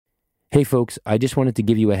Hey folks, I just wanted to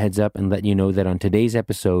give you a heads up and let you know that on today's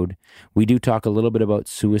episode, we do talk a little bit about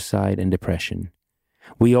suicide and depression.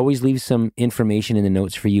 We always leave some information in the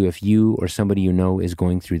notes for you if you or somebody you know is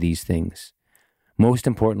going through these things. Most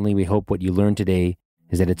importantly, we hope what you learned today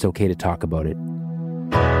is that it's okay to talk about it.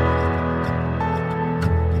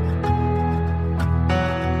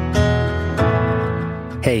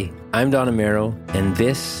 Hey, I'm Don Amaro, and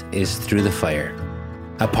this is Through the Fire,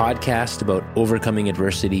 a podcast about overcoming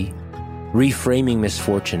adversity, reframing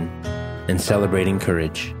misfortune, and celebrating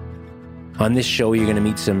courage. On this show, you're going to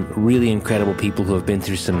meet some really incredible people who have been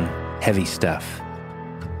through some heavy stuff,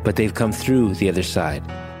 but they've come through the other side.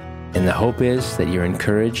 And the hope is that you're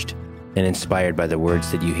encouraged and inspired by the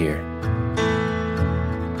words that you hear.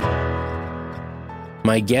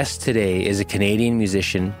 My guest today is a Canadian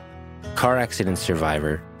musician, car accident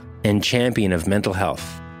survivor, and champion of mental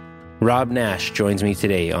health. Robb Nash joins me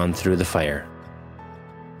today on Through the Fire.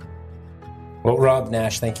 Well, Robb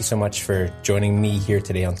Nash, thank you so much for joining me here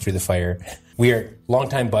today on Through the Fire. We are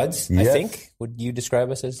longtime buds, yes. I think. Would you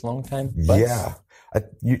describe us as longtime buds? Yeah.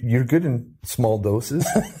 You're good in small doses.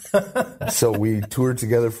 So we toured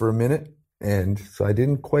together for a minute, and so I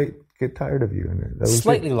didn't quite get tired of you. And that was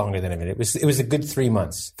slightly longer than a minute. It was a good 3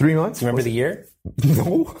 months. 3 months? Do you remember the year?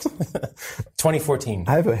 No. 2014.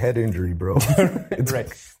 I have a head injury, bro. Right.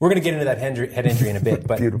 We're going to get into that head injury in a bit.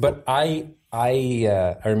 But I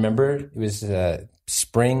remember it was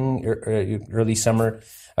spring or early summer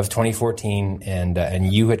of 2014,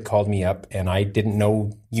 and you had called me up, and I didn't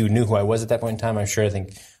know you knew who I was at that point in time. I'm sure I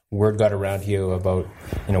think word got around to you about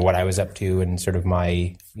what I was up to and sort of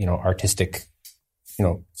my artistic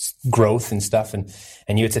growth and stuff, and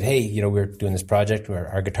you had said, hey, we're doing this project where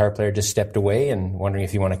our guitar player just stepped away and wondering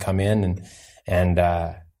if you want to come in, and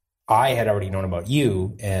I had already known about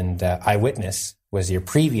you, and Eyewitness was your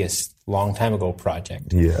previous long time ago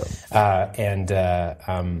project. Yeah.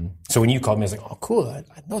 So when you called me, I was like, oh, cool, I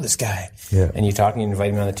know this guy. Yeah. And you talked and you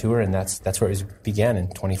invited me on the tour, and that's where it began in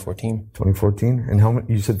 2014. 2014? And how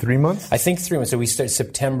many? You said 3 months? I think 3 months. So we started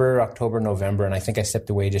September, October, November, and I think I stepped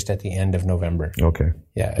away just at the end of November. Okay.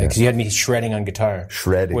 Yeah, because you had me shredding on guitar.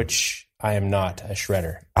 Shredding. Which I am not a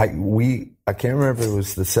shredder. I can't remember if it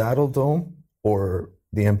was the Saddle Dome or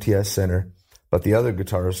the MTS Center, but the other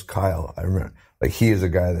guitarist, Kyle, I remember. Like, he is a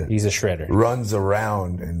guy that... He's a shredder. Runs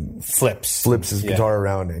around and... Flips his guitar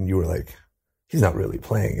around, and you were like, he's not really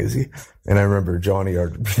playing, is he? And I remember Johnny, our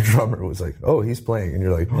drummer, was like, oh, he's playing. And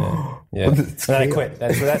you're like, oh. Yeah. And then I quit.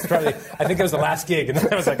 That's probably... I think that was the last gig. And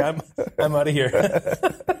then I was like, I'm out of here.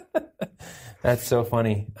 That's so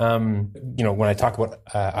funny. When I talk about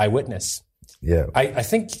Eyewitness... Yeah. I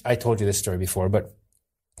think I told you this story before, but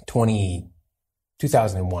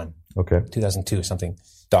 2001. Okay. 2002, something.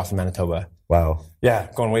 Dauphin, Manitoba. Wow. Yeah,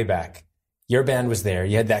 going way back. Your band was there.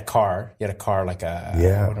 You had that car. You had a car like I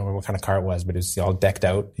don't know what kind of car it was, but it was all decked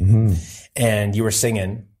out. Mm-hmm. And you were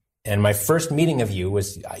singing. And my first meeting of you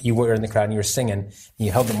was you were in the crowd and you were singing. And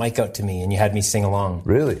you held the mic out to me and you had me sing along.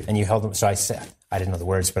 Really? And you held them. So I said, I didn't know the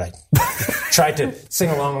words, but I tried to sing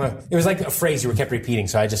along. It was like a phrase you kept repeating.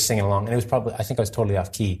 So I just sing along. And it was probably, I think I was totally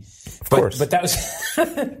off key. Of course. But that was,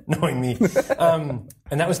 knowing me.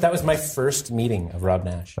 And that was my first meeting of Robb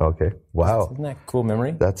Nash. Okay. Wow. Isn't that a cool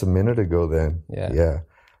memory? That's a minute ago then. Yeah.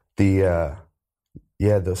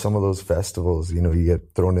 Yeah. Some of those festivals, you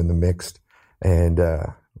get thrown in the mix, and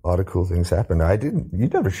a lot of cool things happen. You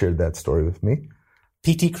never shared that story with me.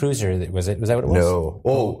 PT Cruiser, was that what it was? No.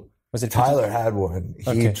 Oh. Was it Tyler had one.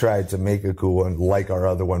 He tried to make a cool one like our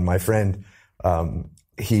other one. My friend,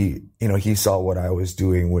 he saw what I was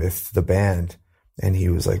doing with the band, and he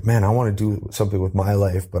was like, man, I want to do something with my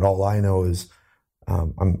life, but all I know is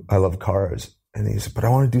I love cars. And he said, but I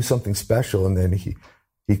want to do something special. And then he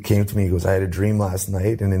came to me, he goes, I had a dream last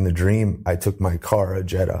night, and in the dream, I took my car, a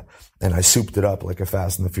Jetta, and I souped it up like a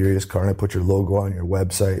Fast and the Furious car, and I put your logo on your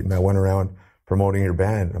website, and I went around promoting your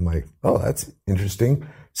band. I'm like, oh, that's interesting.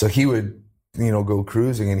 So he would, go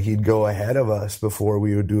cruising, and he'd go ahead of us before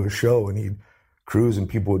we would do a show, and he'd cruise, and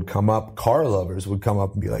people would come up, car lovers would come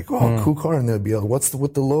up and be like, oh, cool car. And they'd be like, what's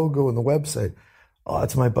with the logo and the website? Oh,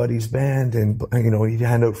 that's my buddy's band. And, he'd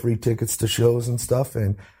hand out free tickets to shows and stuff.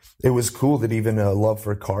 And it was cool that even a love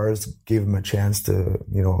for cars gave him a chance to,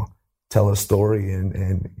 tell a story,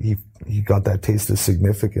 and he got that taste of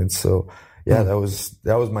significance. So yeah, that was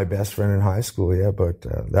my best friend in high school. Yeah. But,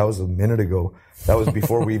 that was a minute ago. That was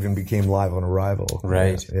before we even became Live on Arrival.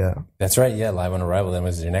 Right. Yeah. That's right. Yeah. Live on Arrival. Then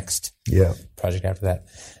was your next project after that.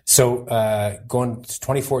 So, going to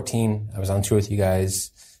 2014, I was on tour with you guys.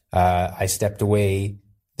 I stepped away.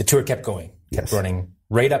 The tour kept going, kept running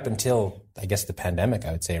right up until, I guess, the pandemic,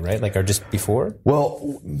 I would say, right? Like, or just before?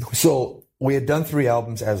 Well, so we had done 3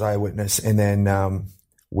 albums as Eyewitness, and then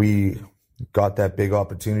we got that big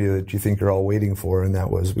opportunity that you think you're all waiting for, and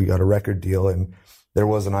that was we got a record deal, and there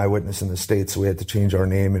was an Eyewitness in the States, so we had to change our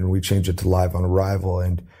name, and we changed it to Live on Arrival,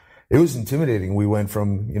 and it was intimidating. We went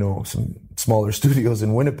from, some smaller studios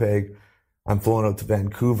in Winnipeg. I'm flying out to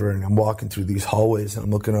Vancouver, and I'm walking through these hallways, and I'm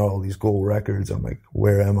looking at all these gold records. I'm like,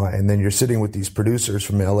 where am I? And then you're sitting with these producers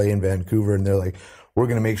from LA and Vancouver, and they're like, we're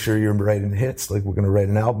going to make sure you're writing hits. Like, we're going to write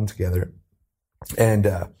an album together. And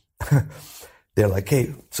they're like,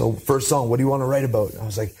 hey, so first song, what do you want to write about? And I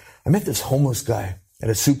was like, I met this homeless guy at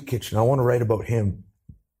a soup kitchen. I want to write about him.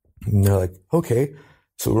 And they're like, okay.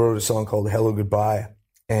 So we wrote a song called Hello Goodbye.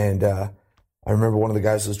 And I remember one of the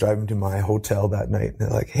guys was driving to my hotel that night, and they're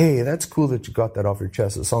like, hey, that's cool that you got that off your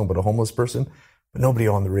chest, a song about a homeless person, but nobody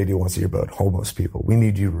on the radio wants to hear about homeless people. We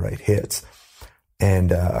need you to write hits.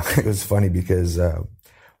 And it was funny because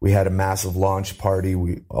we had a massive launch party.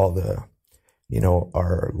 Our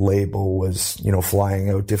label was,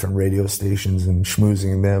 flying out different radio stations and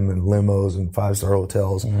schmoozing them in limos and 5-star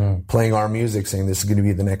hotels, playing our music, saying this is going to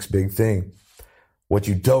be the next big thing. What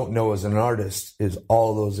you don't know as an artist is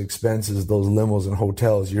all those expenses, those limos and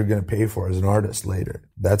hotels you're going to pay for as an artist later.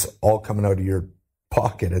 That's all coming out of your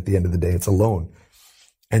pocket at the end of the day. It's a loan.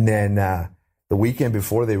 And then the weekend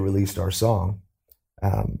before they released our song,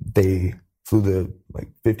 they flew the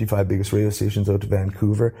 55 biggest radio stations out to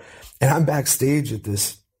Vancouver. And I'm backstage at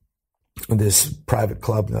this private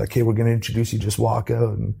club. And they're like, hey, we're going to introduce you. Just walk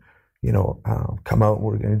out and, come out and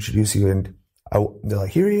we're going to introduce you. And they're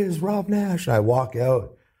like, here he is, Robb Nash. And I walk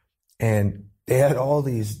out, and they had all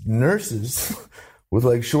these nurses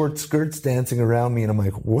with short skirts dancing around me. And I'm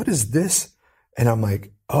like, what is this? And I'm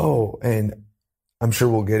like, oh, and I'm sure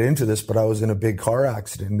we'll get into this, but I was in a big car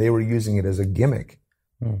accident, and they were using it as a gimmick.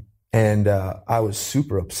 And I was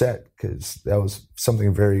super upset because that was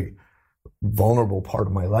something very vulnerable part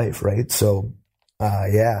of my life, right? So,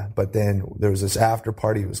 but then there was this after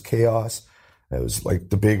party. It was chaos. It was like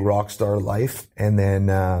the big rock star life. And then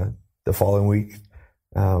the following week,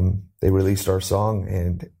 they released our song,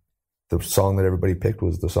 and the song that everybody picked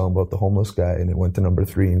was the song about the homeless guy, and it went to number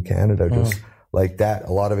 3 in Canada, just like that.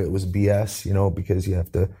 A lot of it was BS, because you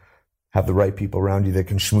have to have the right people around you that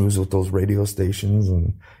can schmooze with those radio stations,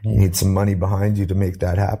 and you need some money behind you to make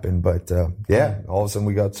that happen. But all of a sudden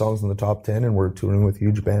we got songs in the top 10, and we're touring with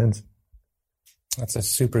huge bands. That's a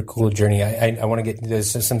super cool journey. I want to get,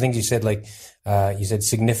 there's some things you said, you said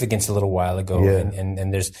significance a little while ago. Yeah. And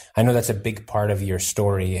I know that's a big part of your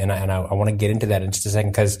story. And I want to get into that in just a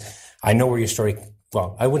second, because I know where your story,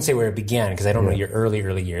 well, I wouldn't say where it began, because I don't know your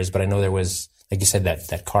early years, but I know there was, like you said,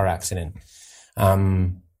 that car accident.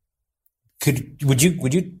 Would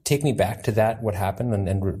you take me back to that, what happened,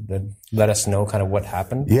 and let us know kind of what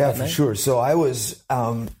happened? Yeah, for sure. So I was,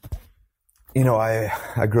 I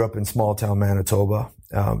grew up in small town Manitoba,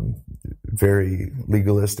 very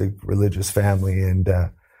legalistic religious family. And, I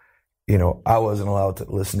wasn't allowed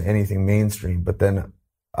to listen to anything mainstream, but then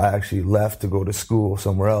I actually left to go to school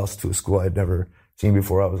somewhere else, to a school I'd never seen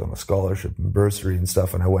before. I was on a scholarship and bursary and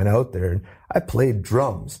stuff. And I went out there and I played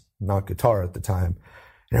drums, not guitar at the time.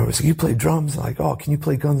 And everyone was like, you play drums? I'm like, oh, can you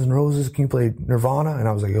play Guns N' Roses? Can you play Nirvana? And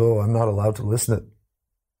I was like, oh, I'm not allowed to listen to.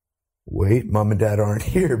 Wait, mom and dad aren't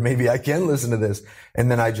here. Maybe I can listen to this. And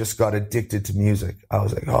then I just got addicted to music. I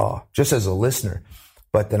was like, oh, just as a listener.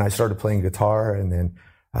 But then I started playing guitar, and then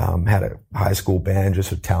had a high school band just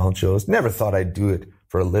for talent shows. Never thought I'd do it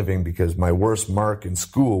for a living, because my worst mark in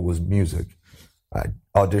school was music. I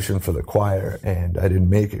auditioned for the choir, and I didn't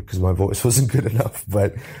make it because my voice wasn't good enough.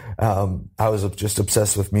 But I was just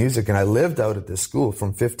obsessed with music, and I lived out at this school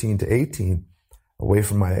from 15 to 18, away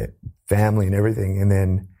from my family and everything. And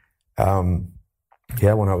then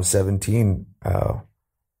when I was 17,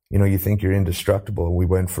 you think you're indestructible. We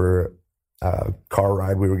went for a car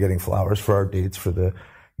ride. We were getting flowers for our dates for the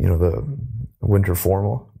winter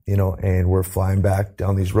formal, and we're flying back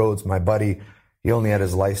down these roads. My buddy, he only had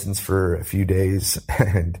his license for a few days,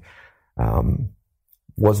 and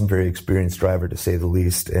wasn't very experienced driver, to say the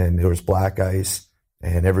least. And there was black ice,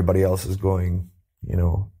 and everybody else is going,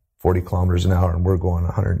 40 kilometers an hour, and we're going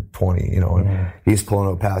 120, and he's pulling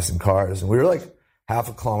out passing cars. And we were like half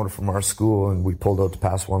a kilometer from our school, and we pulled out to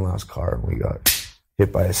pass one last car, and we got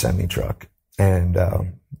hit by a semi truck. And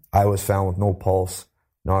I was found with no pulse,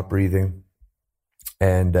 not breathing.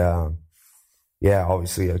 And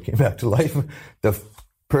obviously I came back to life. The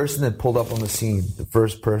person that pulled up on the scene, the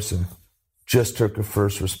first person, just took a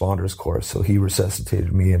first responders course. So he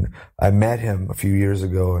resuscitated me, and I met him a few years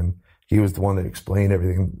ago, and he was the one that explained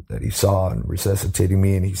everything that he saw and resuscitating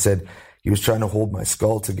me. And he said he was trying to hold my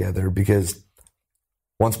skull together because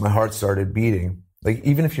once my heart started beating, like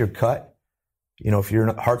even if you're cut, you know, if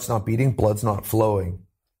your heart's not beating, blood's not flowing.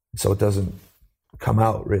 So it doesn't come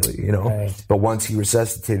out really, you know. Right. But once he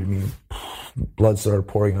resuscitated me, blood started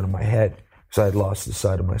pouring out of my head because I had lost the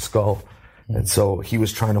side of my skull. And so he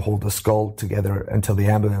was trying to hold the skull together until the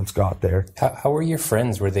ambulance got there. How were your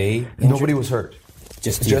friends? Were they injured? Nobody was hurt.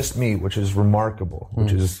 Just me, which is remarkable,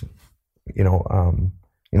 which is, you know,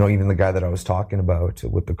 even the guy that I was talking about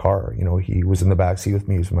with the car, you know, he was in the backseat with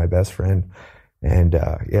me. He was my best friend. And,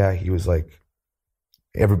 he was like,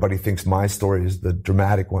 everybody thinks my story is the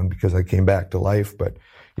dramatic one because I came back to life. But,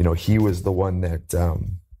 you know, he was the one that,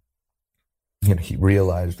 you know, he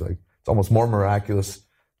realized like it's almost more miraculous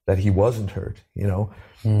that he wasn't hurt, you know?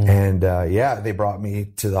 And, they brought me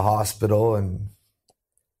to the hospital and,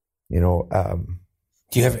 you know,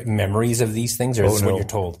 do you have memories of these things or is this what you're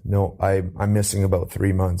told? No, I'm missing about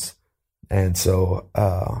 3 months. And so,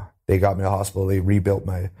 they got me to the hospital. They rebuilt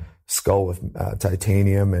my skull with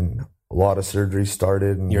titanium and a lot of surgery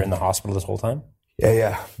started. And you're in the hospital this whole time?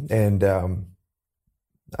 Yeah. And,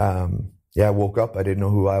 I woke up. I didn't know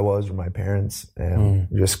who I was or my parents, and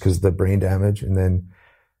just because of the brain damage. And then,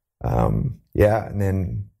 and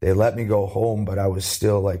then they let me go home, but I was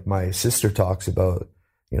still like, my sister talks about,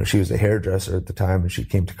 you know, she was a hairdresser at the time and she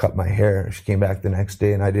came to cut my hair. She came back the next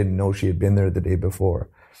day and I didn't know she had been there the day before.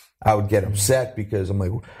 I would get upset because I'm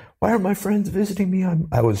like, why aren't my friends visiting me?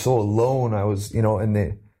 I was so alone. I was, you know,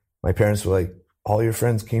 and my parents were like, all your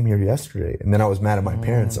friends came here yesterday. And then I was mad at my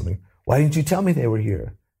parents. I'm like, why didn't you tell me they were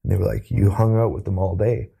here? And they were like, you hung out with them all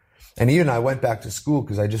day. And even I went back to school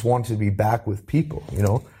because I just wanted to be back with people, you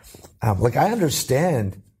know. Like I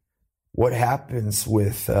understand what happens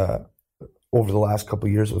with over the last couple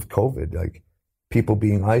of years with COVID, like people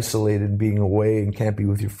being isolated and being away and can't be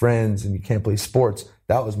with your friends and you can't play sports.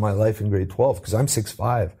 That was my life in grade 12 because I'm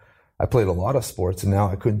 6'5". I played a lot of sports and now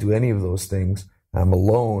I couldn't do any of those things. I'm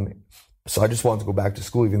alone. So I just wanted to go back to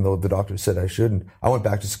school even though the doctor said I shouldn't. I went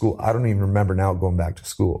back to school. I don't even remember now going back to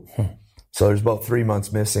school. So there's about 3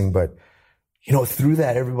 months missing. But, you know, through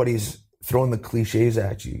that, everybody's throwing the cliches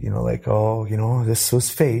at you, you know, like, oh, you know, this was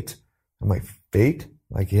fate. I'm like, fate?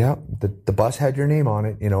 Like, yeah, the bus had your name on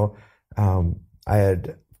it, you know. I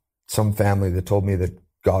had some family that told me that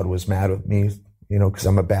God was mad with me, you know, because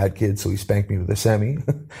I'm a bad kid, so he spanked me with a semi.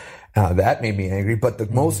 That made me angry. But the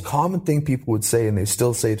most common thing people would say, and they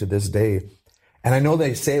still say to this day, and I know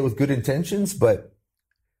they say it with good intentions, but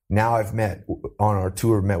now I've met on our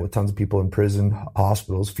tour, met with tons of people in prison,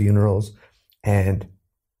 hospitals, funerals, and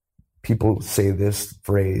people say this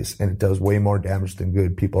phrase, and it does way more damage than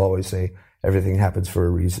good. People always say, everything happens for a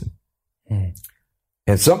reason.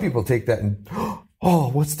 And some people take that and, oh,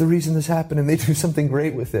 what's the reason this happened? And they do something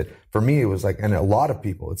great with it. For me, it was like, and a lot of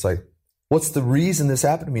people, it's like, what's the reason this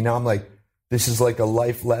happened to me? Now I'm like, this is like a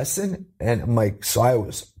life lesson. And I'm like, so I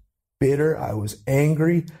was bitter. I was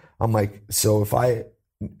angry. I'm like, so if I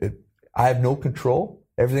have no control,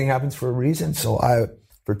 everything happens for a reason. So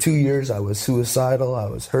for 2 years, I was suicidal. I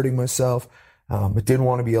was hurting myself. I didn't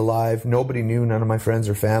want to be alive. Nobody knew, none of my friends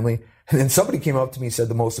or family. And then somebody came up to me and said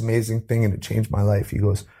the most amazing thing, and it changed my life. He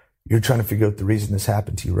goes, you're trying to figure out the reason this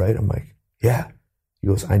happened to you, right? I'm like, yeah. He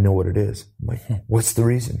goes, I know what it is. I'm like, what's the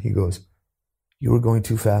reason? He goes, you were going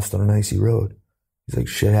too fast on an icy road. He's like,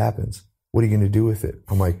 shit happens. What are you going to do with it?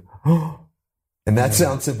 I'm like, oh. And that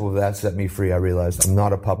sounds simple, but that set me free. I realized I'm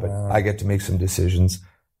not a puppet. Wow. I get to make some decisions.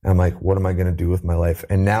 And I'm like, what am I going to do with my life?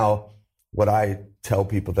 And now what I tell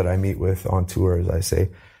people that I meet with on tour is I say,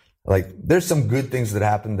 like, there's some good things that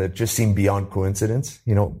happen that just seem beyond coincidence,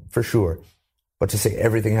 you know, for sure. But to say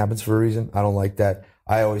everything happens for a reason, I don't like that.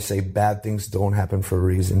 I always say bad things don't happen for a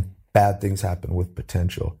reason. Bad things happen with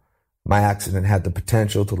potential. My accident had the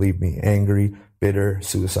potential to leave me angry, bitter,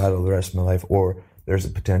 suicidal the rest of my life, or there's a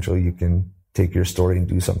potential you can take your story and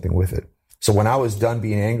do something with it. So when I was done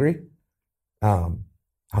being angry,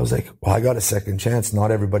 I was like, well, I got a second chance.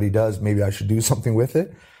 Not everybody does. Maybe I should do something with it.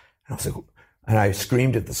 And I was like, and I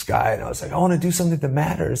screamed at the sky and I was like, I want to do something that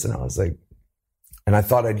matters. And I was like, and I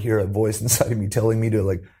thought I'd hear a voice inside of me telling me to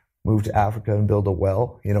like move to Africa and build a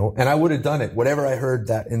well, you know, and I would have done it. Whatever I heard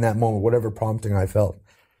that in that moment, whatever prompting I felt.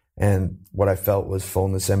 And what I felt was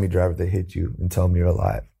phone the semi-driver that hit you and tell him you're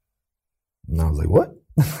alive. And I was like, what?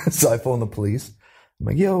 So I phoned the police. I'm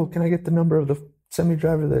like, yo, can I get the number of the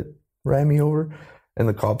semi-driver that ran me over? And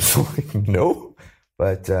the cops were like, no.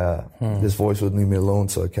 But this voice wouldn't leave me alone,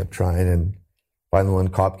 so I kept trying. And finally one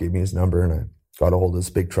cop gave me his number, and I got a hold of this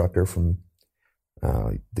big trucker from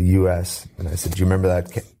the U.S. And I said, do you remember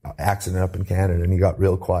that accident up in Canada? And he got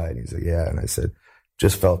real quiet. He's like, yeah. And I said,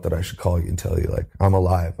 just felt that I should call you and tell you, like, I'm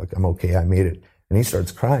alive. Like, I'm okay. I made it. And he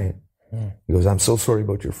starts crying. He goes, I'm so sorry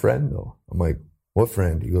about your friend, though. I'm like, what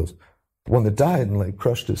friend? He goes, the one that died and, like,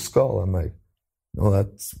 crushed his skull. I'm like, no,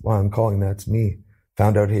 that's why I'm calling. That's me.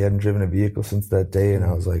 Found out he hadn't driven a vehicle since that day. And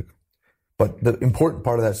I was like, but the important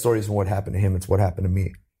part of that story isn't what happened to him. It's what happened to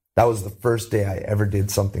me. That was the first day I ever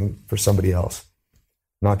did something for somebody else,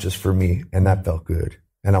 not just for me. And that felt good.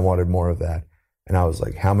 And I wanted more of that. And I was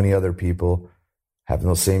like, how many other people having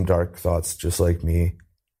those same dark thoughts just like me?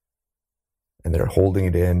 And they're holding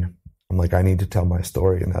it in. I'm like, I need to tell my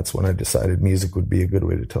story. And that's when I decided music would be a good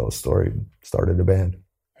way to tell a story and started a band.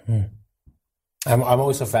 I'm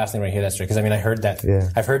always so fascinated when I hear that story. Because I mean, I heard that. Yeah.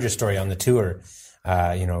 I've heard your story on the tour.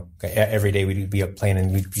 Every day we'd be up playing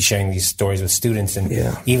and we'd be sharing these stories with students. And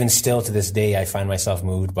even still to this day, I find myself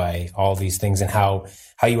moved by all these things and how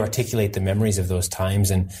you articulate the memories of those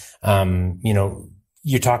times. And,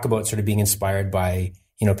 you talk about sort of being inspired by,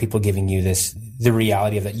 people giving you the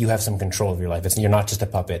reality of that you have some control of your life. You're not just a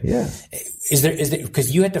puppet. Yeah. Is there,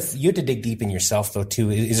 because you had to dig deep in yourself though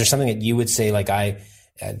too. Is there something that you would say like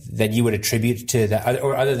that you would attribute to that,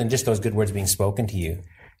 or other than just those good words being spoken to you?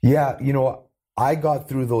 Yeah. I got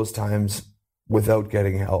through those times without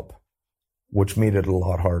getting help, which made it a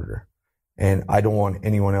lot harder. And I don't want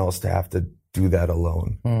anyone else to have to do that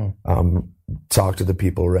alone. Talk to the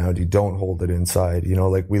people around you. Don't hold it inside.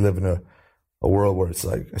 Like we live in a world where it's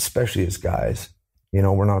like, especially as guys,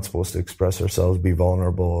 we're not supposed to express ourselves, be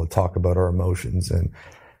vulnerable, talk about our emotions. And,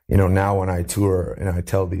 now when I tour and I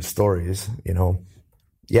tell these stories,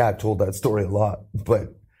 I've told that story a lot,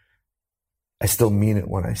 but I still mean it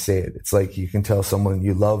when I say it. It's like you can tell someone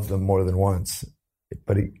you love them more than once,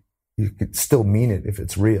 but you could still mean it if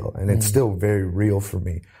it's real. And it's still very real for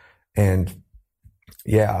me. And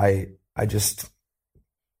I just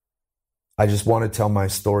want to tell my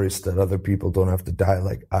stories so that other people don't have to die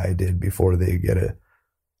like I did before they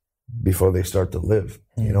start to live,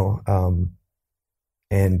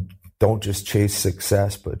 and don't just chase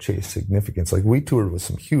success, but chase significance. Like we toured with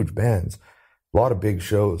some huge bands, a lot of big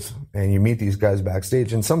shows, and you meet these guys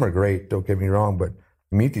backstage, and some are great, don't get me wrong, but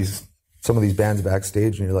you meet some of these bands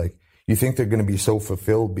backstage and you're like, you think they're going to be so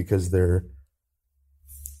fulfilled because they're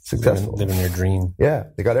successful. Living their dream. Yeah,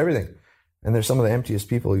 they got everything. And they're some of the emptiest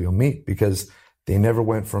people you'll meet because they never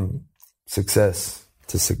went from success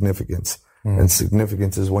to significance. And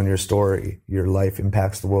significance is when your life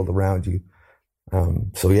impacts the world around you.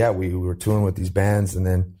 We were touring with these bands, and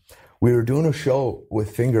then we were doing a show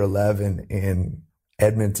with Finger 11 in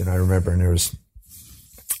Edmonton, I remember, and there was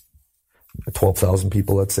 12,000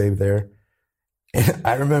 people, let's say, there. And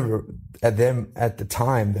I remember at the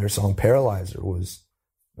time, their song Paralyzed was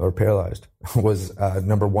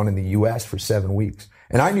number one in the U.S. for 7 weeks.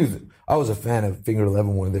 And I knew that I was a fan of Finger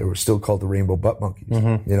 11 when they were still called the Rainbow Butt Monkeys,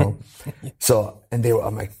 So, and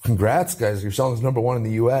I'm like, congrats guys, your song's number one in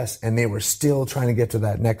the U.S. And they were still trying to get to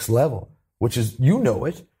that next level, which is,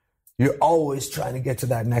 it. You're always trying to get to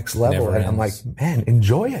that next level. Never and ends. I'm like, man,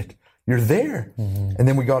 enjoy it. You're there. And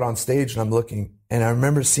then we got on stage and I'm looking, and I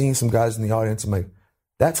remember seeing some guys in the audience. I'm like,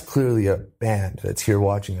 that's clearly a band that's here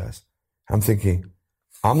watching us. I'm thinking,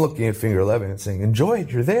 I'm looking at Finger 11 and saying, enjoy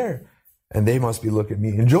it, you're there. And they must be looking at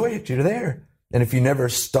me, enjoy it, you're there. And if you never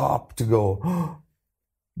stop to go, oh,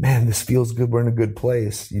 man, this feels good, we're in a good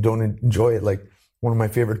place, you don't enjoy it. Like one of my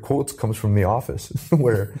favorite quotes comes from The Office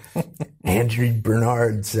where Andrew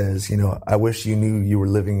Bernard says, I wish you knew you were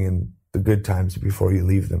living in the good times before you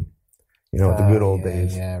leave them. The good old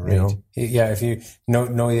days. Yeah, right. Yeah, if you know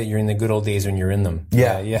that you're in the good old days when you're in them.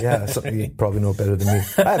 Yeah. Something you probably know better than me.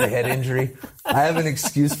 I have a head injury. I have an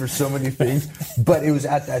excuse for so many things, but it was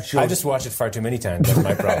at that show. I just watched it far too many times. That's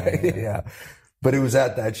my problem. Yeah. But it was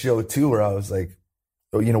at that show too where I was like,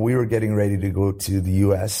 we were getting ready to go to the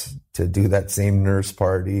U.S. to do that same nurse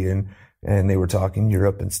party, and they were talking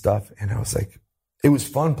Europe and stuff. And I was like, it was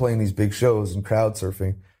fun playing these big shows and crowd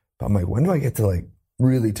surfing. But I'm like, when do I get to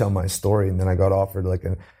really tell my story? And then I got offered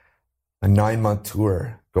a 9-month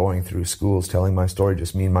tour going through schools telling my story,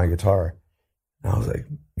 just me and my guitar. And I was like,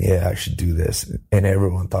 yeah, I should do this. And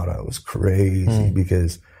everyone thought I was crazy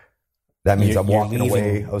because that means I'm walking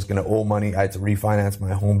away. I was going to owe money. I had to refinance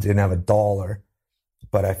my home, didn't have $1,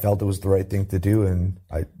 but I felt it was the right thing to do. And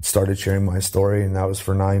I started sharing my story, and that was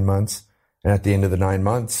for 9 months. And at the end of the 9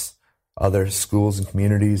 months, other schools and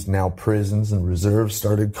communities, now prisons and reserves,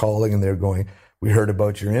 started calling, and they're going, we heard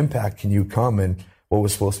about your impact. Can you come? And what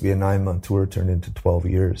was supposed to be a 9-month tour turned into 12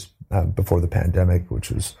 years before the pandemic, which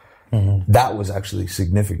was, that was actually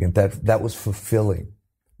significant. That was fulfilling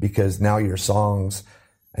because now your songs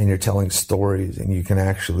and you're telling stories and you can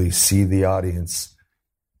actually see the audience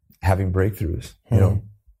having breakthroughs, you know?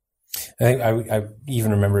 I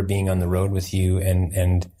even remember being on the road with you,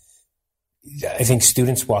 and I think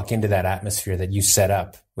students walk into that atmosphere that you set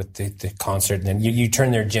up with the concert, and then you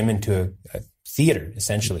turn their gym into a theater,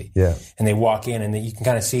 essentially. Yeah. And they walk in, and you can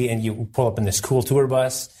kind of see, and you pull up in this cool tour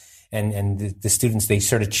bus, and the students, they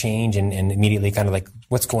sort of change and immediately kind of like,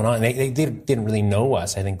 what's going on? They didn't really know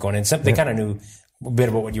us, I think, going in. They kind of knew a bit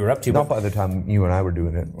about what you were up to. Not by the time you and I were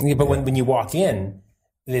doing it. Yeah, but when you walk in,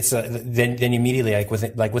 it's then immediately,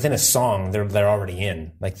 within a song, they're already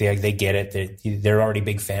in. Like they get it. They're already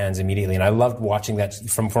big fans immediately. And I loved watching that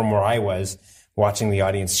from where I was, watching the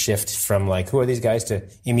audience shift from like, who are these guys, to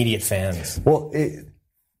immediate fans. Well,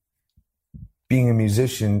 being a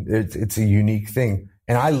musician, it's a unique thing.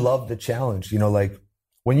 And I love the challenge. You know, like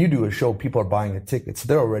when you do a show, people are buying the tickets.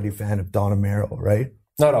 They're already a fan of Donna Merrill, right?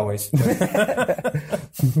 Not always.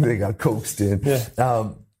 They got coaxed in.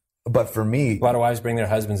 Yeah. But for me, a lot of wives bring their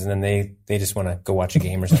husbands, and then they just want to go watch a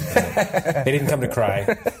game or something. They didn't come to cry.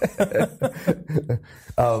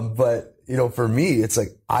 But you know, for me, it's like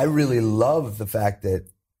I really love the fact that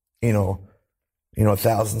you know,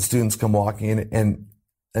 1,000 students come walking in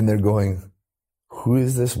and they're going, "Who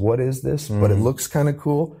is this? What is this?" But it looks kind of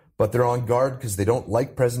cool. But they're on guard because they don't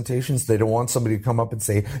like presentations. They don't want somebody to come up and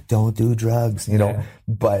say, "Don't do drugs," you know. Yeah.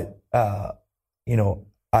 But you know,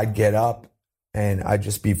 I get up and I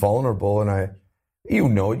just be vulnerable, and you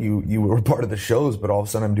were part of the shows, but all of a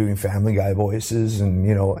sudden I'm doing Family Guy voices, and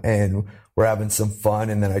and we're having some fun,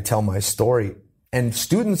 and then I tell my story, and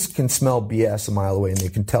students can smell BS a mile away, and they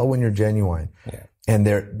can tell when you're genuine. Yeah. And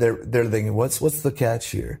they're thinking, what's the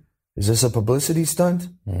catch here? Is this a publicity stunt?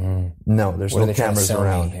 No, there's no cameras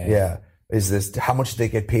around. Yeah. Is this, how much do they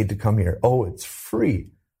get paid to come here? Oh, it's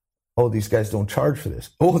free. Oh, these guys don't charge for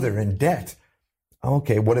this. Oh, they're in debt.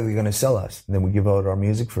 Okay, what are they going to sell us? And then we give out our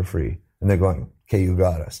music for free. And they're going, okay, you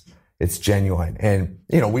got us. It's genuine. And,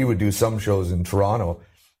 we would do some shows in Toronto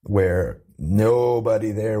where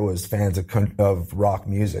nobody there was fans of rock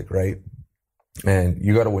music, right? And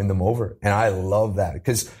you got to win them over. And I love that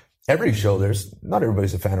because every show, not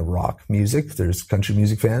everybody's a fan of rock music. There's country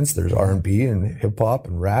music fans, there's R&B and hip hop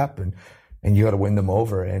and rap, and you got to win them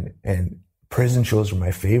over. And prison shows are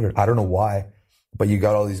my favorite. I don't know why. But you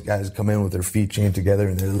got all these guys come in with their feet chained together,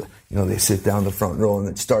 and they sit down the front row, and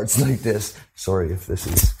it starts like this. Sorry if this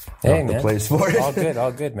is not the place for it.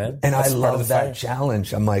 All good, man. And I love that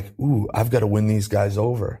challenge. I'm like, ooh, I've got to win these guys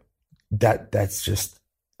over. That's just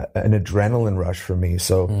an adrenaline rush for me.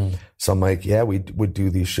 So I'm like, yeah, we would do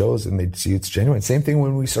these shows, and they'd see it's genuine. Same thing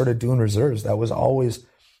when we started doing reserves. That was always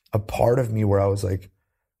a part of me where I was like,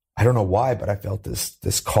 I don't know why, but I felt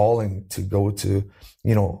this calling to go to,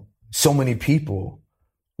 so many people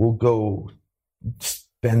will go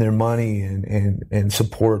spend their money and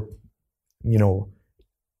support,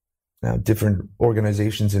 different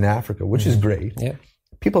organizations in Africa, which is great. Yeah.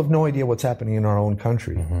 People have no idea what's happening in our own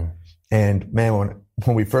country. And man,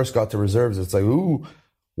 when we first got to reserves, it's like, ooh,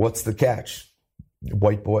 what's the catch?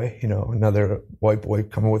 White boy, another white boy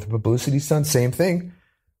coming with a publicity stunt, same thing.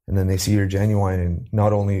 And then they see you're genuine. And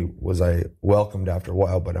not only was I welcomed after a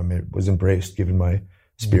while, but I was embraced, given my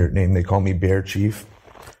spirit name. They call me Bear Chief.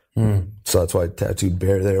 So that's why I tattooed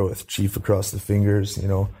bear there with Chief across the fingers. I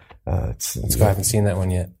haven't seen that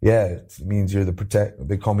one yet. Yeah, it means you're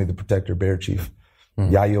they call me the protector, Bear Chief.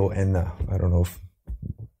 Yayo Enna. I don't know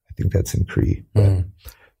I think that's in Cree.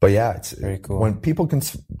 But yeah, it's very cool. When people can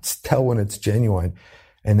tell when it's genuine.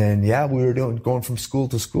 And then, we were going from school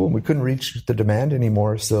to school, and we couldn't reach the demand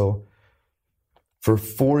anymore. So for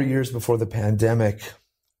 4 years before the pandemic,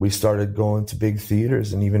 we started going to big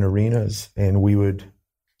theaters and even arenas, and we would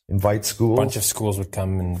invite schools. A bunch of schools would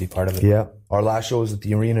come and be part of it. Yeah. Our last show was at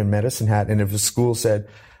the arena in Medicine Hat. And if a school said,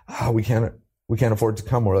 we can't afford to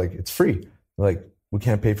come, we're like, it's free. We're like, we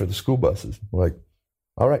can't pay for the school buses. We're like,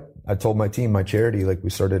 all right. I told my team, my charity,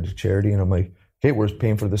 we started a charity, and I'm like, okay, we're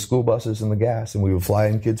paying for the school buses and the gas. And we would fly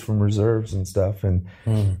in kids from reserves and stuff. And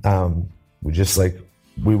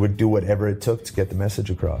we would do whatever it took to get the message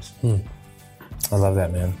across. I love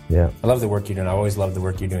that, man. Yeah. I love the work you're doing. I always love the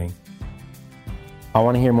work you're doing. I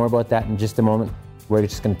want to hear more about that in just a moment. We're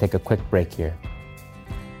just going to take a quick break here.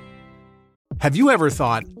 Have you ever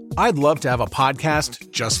thought, I'd love to have a podcast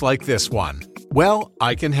just like this one? Well,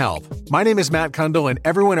 I can help. My name is Matt Kundle, and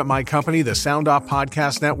everyone at my company, the Sound Off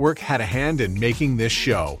Podcast Network, had a hand in making this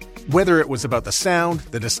show. Whether it was about the sound,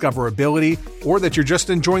 the discoverability, or that you're just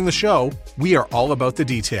enjoying the show, we are all about the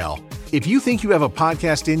detail. If you think you have a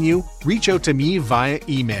podcast in you, reach out to me via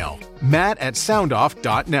email,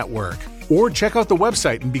 matt@soundoff.network. Or check out the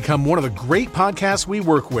website and become one of the great podcasts we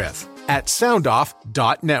work with at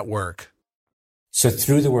soundoff.network. So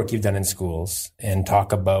through the work you've done in schools and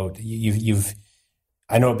talk about,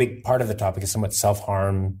 I know a big part of the topic is somewhat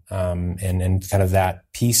self-harm and kind of that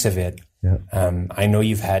piece of it. Yeah. I know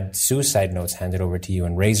you've had suicide notes handed over to you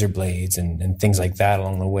and razor blades and things like that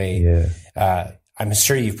along the way. Yeah. I'm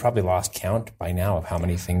sure you've probably lost count by now of how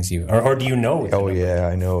many things or do you know? Oh yeah,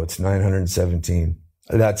 I know. It's 917.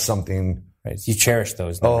 That's something. Right. You cherish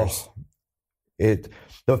those numbers.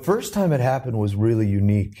 The first time it happened was really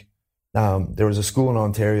unique. There was a school in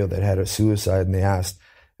Ontario that had a suicide, and they asked,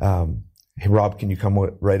 "Hey, Rob, can you come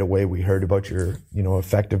right away? We heard about your,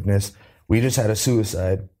 effectiveness. We just had a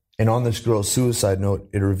suicide." And on this girl's suicide note,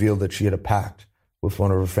 it revealed that she had a pact with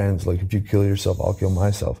one of her friends, like, if you kill yourself, I'll kill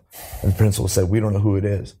myself. And the principal said, we don't know who it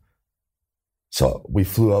is. So we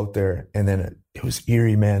flew out there, and then it was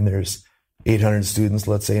eerie, man. There's 800 students,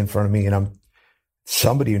 let's say, in front of me, and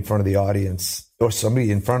somebody in front of the audience, or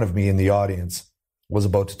somebody in front of me in the audience was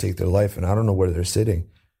about to take their life, and I don't know where they're sitting.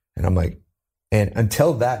 And I'm like, and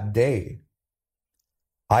until that day,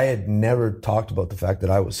 I had never talked about the fact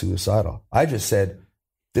that I was suicidal. I just said,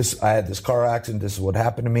 I had this car accident, this is what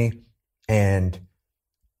happened to me, and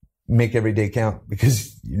make every day count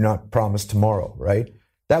because you're not promised tomorrow, right?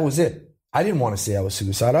 That was it. I didn't want to say I was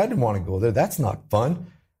suicidal. I didn't want to go there. That's not fun.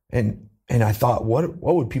 And I thought, what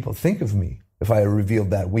would people think of me if I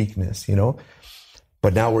revealed that weakness,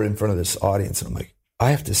 But now we're in front of this audience, and I'm like,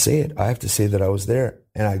 I have to say it. I have to say that I was there.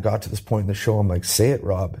 And I got to this point in the show, I'm like, say it,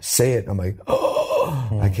 Rob, say it. I'm like,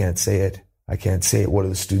 I can't say it. I can't say it. What are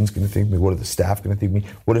the students going to think of me? What are the staff going to think of me?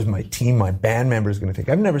 What is my team, my band members going to think?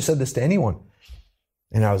 I've never said this to anyone.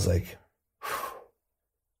 And I was like,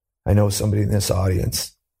 I know somebody in this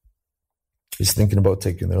audience is thinking about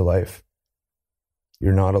taking their life.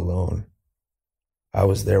 You're not alone. I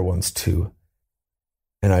was there once too.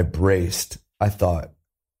 And I braced. I thought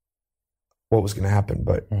what was going to happen,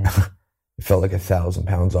 but it felt like 1,000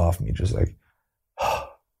 pounds off me, just like,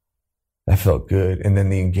 that felt good. And then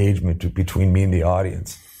the engagement between me and the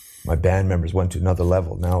audience, my band members went to another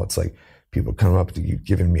level. Now it's like people coming up to you,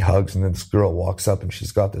 giving me hugs. And then this girl walks up and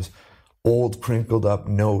she's got this old crinkled up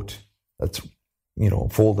note that's,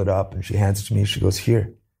 folded up, and she hands it to me. She goes,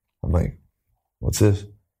 here. I'm like, what's this?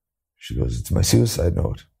 She goes, it's my suicide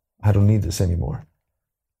note. I don't need this anymore.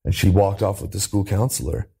 And she walked off with the school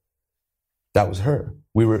counselor. That was her.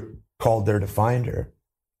 We were called there to find her,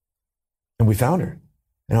 and we found her.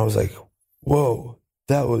 And I was like, whoa,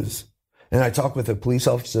 that was, and I talked with a police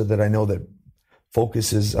officer that I know that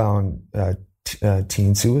focuses on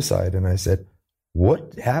teen suicide. And I said,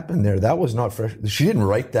 what happened there? That was not fresh. She didn't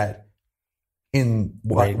write that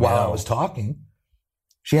while I was talking.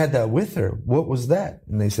 She had that with her. What was that?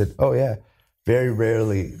 And they said, oh yeah, very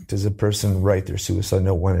rarely does a person write their suicide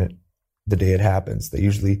note the day it happens. They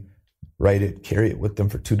usually write it, carry it with them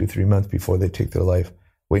for 2 to 3 months before they take their life,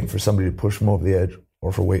 waiting for somebody to push them over the edge,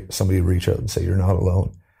 or for somebody to reach out and say, you're not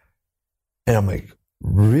alone. And I'm like,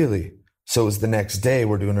 really? So it was the next day,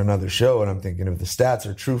 we're doing another show, and I'm thinking, if the stats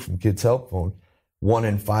are true from Kids Help Phone, 1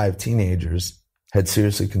 in 5 teenagers had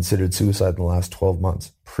seriously considered suicide in the last 12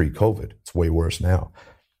 months pre-COVID. It's way worse now.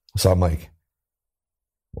 So I'm like,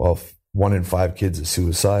 well, if 1 in 5 kids is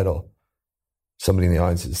suicidal, somebody in the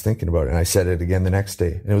audience is thinking about it. And I said it again the next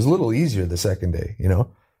day. And it was a little easier the second day,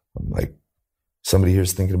 I'm like, somebody here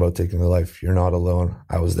is thinking about taking their life. You're not alone.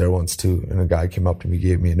 I was there once too. And a guy came up to me,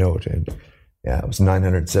 gave me a note, and it was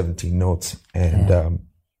 917 notes. And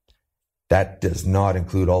that does not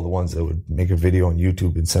include all the ones that would make a video on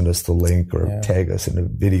YouTube and send us the link, or tag us in a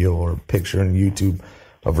video or a picture on YouTube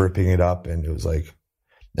of ripping it up. And it was like,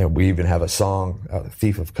 and we even have a song,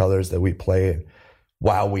 Thief of Colors, that we play. And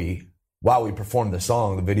while we perform the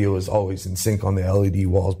song, the video is always in sync on the LED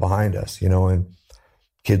walls behind us, and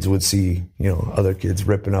kids would see, other kids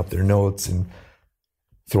ripping up their notes and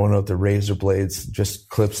throwing out their razor blades, just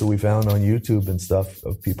clips that we found on YouTube and stuff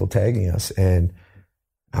of people tagging us. And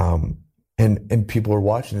people are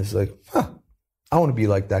watching this like, I want to be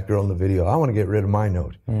like that girl in the video. I want to get rid of my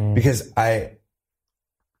note. Because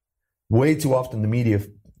way too often the media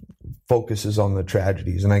focuses on the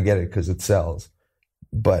tragedies, and I get it because it sells.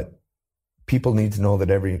 But people need to know that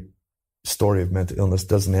every story of mental illness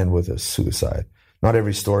doesn't end with a suicide. Not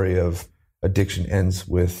every story of addiction ends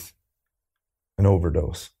with an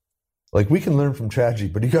overdose. Like, we can learn from tragedy,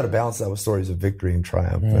 but you got to balance that with stories of victory and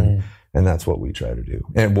triumph. And that's what we try to do.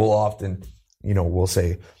 And we'll often, we'll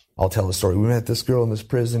say, I'll tell a story. We met this girl in this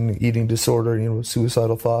prison, eating disorder,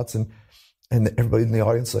 suicidal thoughts. And everybody in the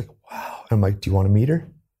audience is like, wow. And I'm like, do you want to meet her?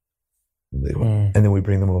 And then we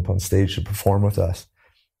bring them up on stage to perform with us.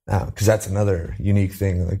 Because that's another unique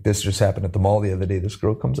thing. Like this just happened at the mall the other day. This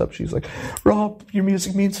girl comes up. She's like, Rob, your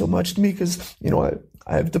music means so much to me because,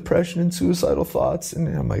 I have depression and suicidal thoughts. And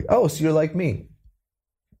I'm like, oh, so you're like me.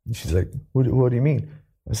 And she's like, what do you mean?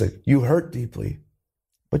 I was like, you hurt deeply,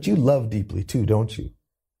 but you love deeply too, don't you?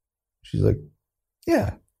 She's like,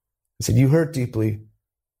 yeah. I said, you hurt deeply,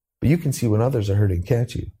 but you can see when others are hurting,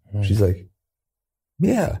 can't you? She's like,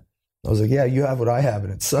 yeah. I was like, yeah, you have what I have,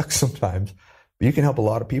 and it sucks sometimes, but you can help a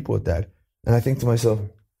lot of people with that. And I think to myself,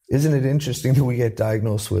 isn't it interesting that we get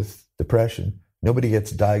diagnosed with depression? Nobody gets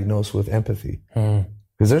diagnosed with empathy.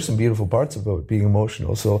 Because there's some beautiful parts about being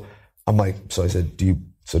emotional. So I'm like, so I said, do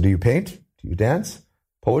you paint? Do you dance?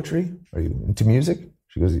 Poetry? Are you into music?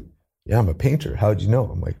 She goes, yeah, I'm a painter. How'd you know?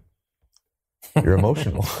 I'm like, you're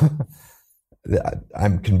emotional.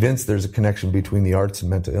 I'm convinced there's a connection between the arts and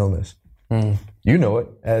mental illness. You know it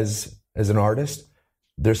as an artist.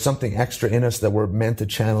 There's something extra in us that we're meant to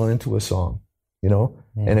channel into a song,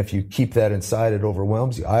 And if you keep that inside, it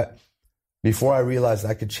overwhelms you. Before I realized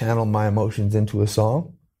I could channel my emotions into a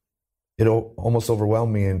song, it almost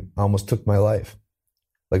overwhelmed me and almost took my life.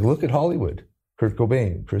 Like, look at Hollywood. Kurt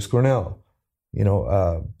Cobain, Chris Cornell,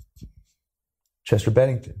 Chester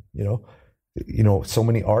Bennington, so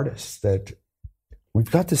many artists that we've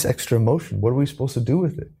got this extra emotion. What are we supposed to do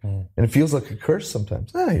with it? And it feels like a curse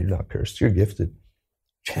sometimes. You're not cursed. You're gifted.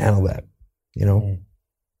 Channel that,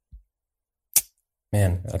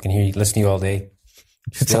 Man, I can hear you, listen to you all day.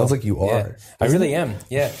 It sounds like you are. Yeah, I really am.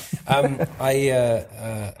 Yeah. I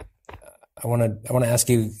want to ask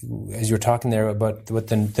you, as you were talking there about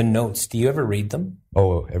the notes, do you ever read them?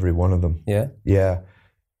 Oh, every one of them. Yeah. Yeah.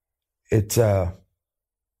 It's, the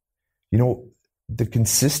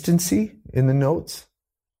consistency in the notes.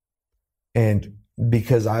 And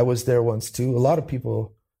because I was there once too, a lot of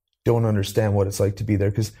people don't understand what it's like to be there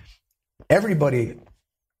because everybody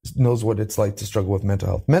knows what it's like to struggle with mental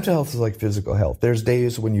health. Mental health is like physical health. There's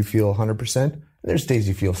days when you feel 100%. There's days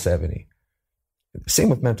you feel 70. Same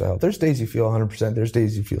with mental health. There's days you feel 100%. There's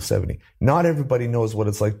days you feel 70. Not everybody knows what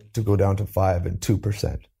it's like to go down to 5 and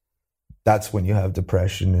 2%. That's when you have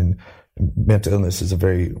depression, and mental illness is a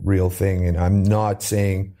very real thing. And I'm not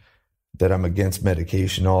saying that I'm against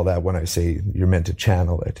medication, all that, when I say you're meant to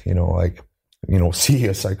channel it, see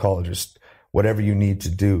a psychologist, whatever you need to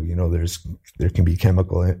do. There can be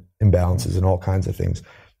chemical imbalances and all kinds of things.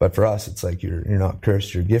 But for us, it's like you're not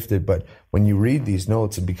cursed, you're gifted. But when you read these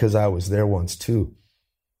notes, and because I was there once too,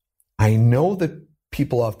 I know that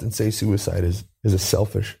people often say suicide is a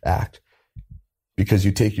selfish act because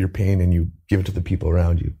you take your pain and you give it to the people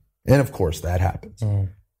around you. And of course that happens.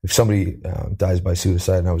 If somebody dies by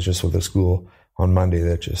suicide, and I was just with a school on Monday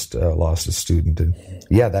that just lost a student, and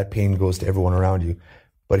that pain goes to everyone around you.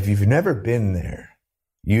 But if you've never been there,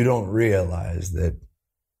 you don't realize that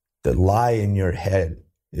the lie in your head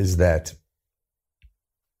is that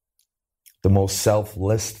the most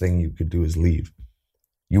selfless thing you could do is leave.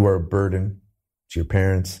 You are a burden to your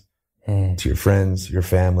parents, to your friends, your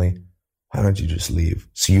family. Why don't you just leave?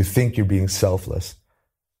 So you think you're being selfless,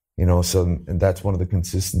 and that's one of the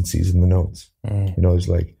consistencies in the notes. It's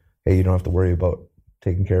like, hey, you don't have to worry about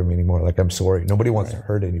taking care of me anymore. Like, I'm sorry. Nobody wants to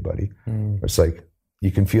hurt anybody. It's like,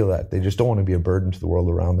 you can feel that. They just don't want to be a burden to the world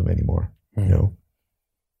around them anymore,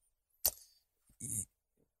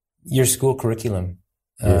 Your school curriculum,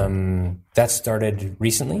 that started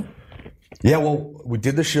recently? Yeah, well, we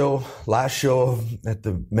did the last show at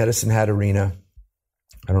the Medicine Hat Arena.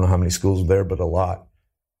 I don't know how many schools were there, but a lot.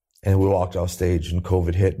 And we walked off stage and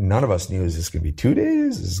COVID hit. And none of us knew, is this going to be 2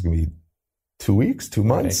 days? Is this going to be 2 weeks, 2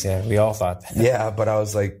 months? Right, yeah, we all thought that. Yeah, but I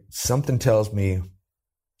was like, something tells me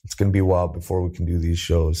it's going to be a while before we can do these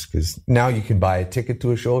shows. Because now you can buy a ticket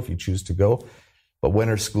to a show if you choose to go. But when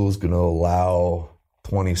are schools going to allow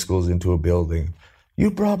 20 schools into a building?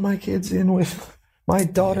 You brought my kids in with my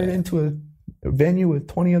daughter into a venue with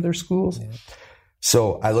 20 other schools. Yeah.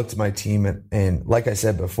 So I looked at my team and like I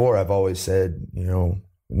said before, I've always said,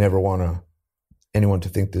 never want anyone to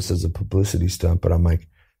think this is a publicity stunt, but I'm like,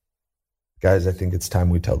 guys, I think it's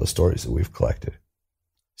time we tell the stories that we've collected.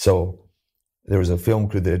 So there was a film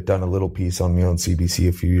crew that had done a little piece on me on CBC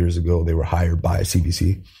a few years ago. They were hired by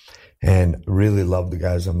CBC and really loved the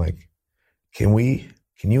guys. I'm like, can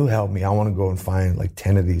you help me? I want to go and find like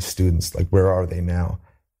 10 of these students. Like, where are they now?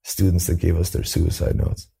 Students that gave us their suicide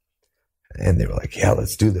notes. And they were like, yeah,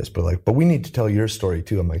 let's do this. But we need to tell your story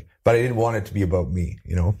too. I'm like, but I didn't want it to be about me,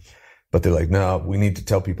 but they're like, no, we need to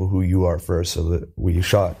tell people who you are first. So that we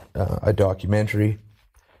shot a documentary.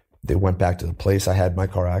 They went back to the place I had my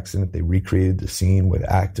car accident. They recreated the scene with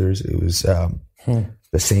actors. It was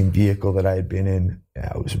the same vehicle that I had been in.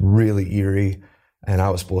 It was really eerie. And I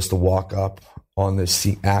was supposed to walk up on this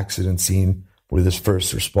accident scene where this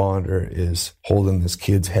first responder is holding this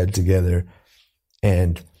kid's head together.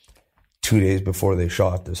 And 2 days before they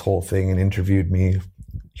shot this whole thing and interviewed me,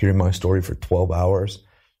 hearing my story for 12 hours.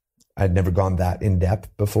 I'd never gone that in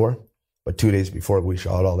depth before, but 2 days before we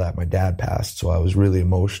shot all that, my dad passed. So I was really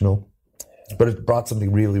emotional, but it brought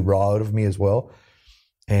something really raw out of me as well.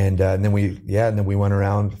 And then we went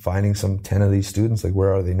around finding some 10 of these students, like,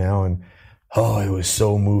 where are they now? And it was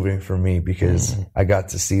so moving for me because I got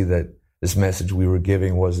to see that this message we were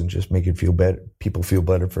giving wasn't just making people feel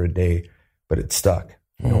better for a day, but it stuck.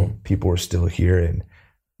 You know, people were still here, and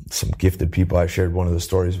some gifted people. I shared one of the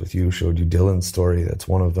stories with you, showed you Dylan's story. That's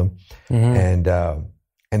one of them. And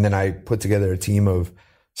then I put together a team of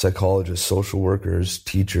psychologists, social workers,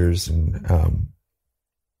 teachers, and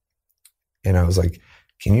I was like,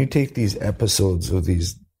 can you take these episodes of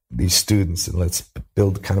these students and let's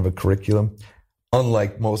build kind of a curriculum?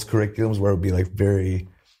 Unlike most curriculums where it would be like very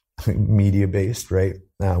media based, right?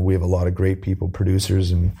 We have a lot of great people,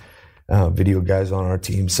 producers and video guys on our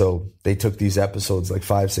team. So they took these episodes, like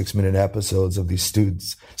 5-6 minute episodes of these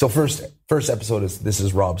students. So first episode this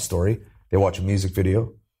is Robb's story. They watch a music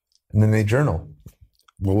video and then they journal.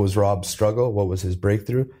 What was Robb's struggle? What was his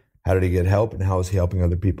breakthrough? How did he get help? And how is he helping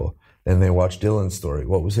other people? Then they watch Dylan's story.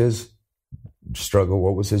 What was his struggle?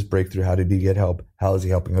 What was his breakthrough? How did he get help? How is he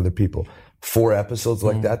helping other people? 4 episodes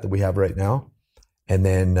like that we have right now. And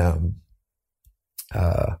then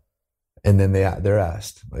they're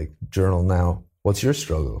asked, like, journal now. What's your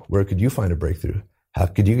struggle? Where could you find a breakthrough? How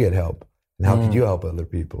could you get help? And how could you help other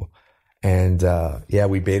people? And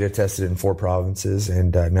we beta tested it in 4 provinces,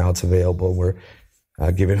 and now it's available. We're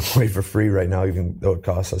giving it away for free right now, even though it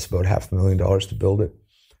costs us about $500,000 to build it.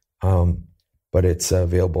 But it's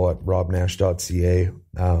available at robbnash.ca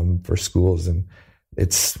for schools, and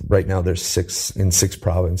it's right now there's 6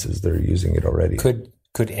 provinces that are using it already.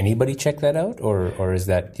 Could anybody check that out, or is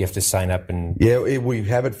that you have to sign up and? Yeah, we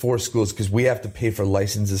have it for schools because we have to pay for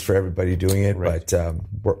licenses for everybody doing it. Right.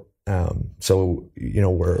 But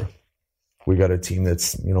we got a team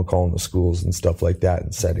that's calling the schools and stuff like that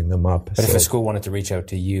and setting them up. But if a school wanted to reach out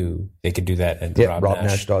to you, they could do that at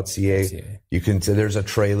robbnash.ca. You can say there's a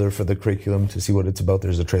trailer for the curriculum to see what it's about.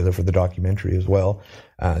 There's a trailer for the documentary as well.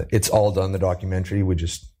 It's all done, the documentary. We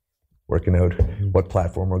just working out what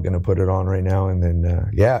platform we're going to put it on right now. And then,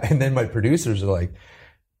 and then my producers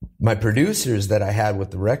that I had with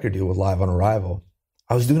the record deal with Live on Arrival,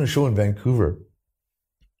 I was doing a show in Vancouver.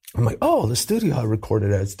 I'm like, the studio I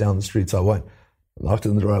recorded at, it's down the street. So I went, knocked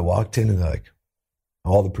on the door, I walked in, and they're like,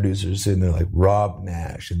 all the producers sitting there like, Robb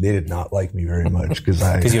Nash. And they did not like me very much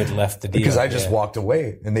because you had left the deal. Because I just walked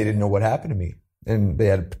away and they didn't know what happened to me. And they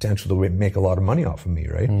had potential to make a lot of money off of me,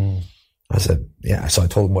 right? I said, yeah. So I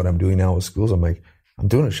told them what I'm doing now with schools. I'm like, I'm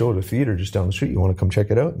doing a show at a theater just down the street. You want to come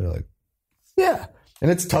check it out? And they're like, yeah. And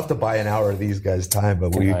it's tough to buy an hour of these guys' time,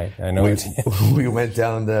 but we went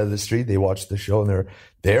down the street. They watched the show, and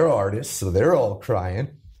they're artists, so they're all crying.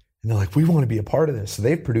 And they're like, we want to be a part of this. So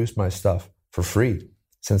they've produced my stuff for free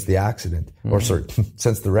since the accident,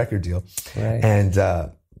 since the record deal. Right. And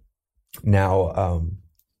now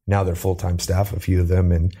they're full-time staff, a few of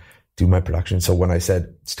them, and do my production. So when I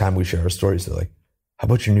said it's time we share our stories, they're like, how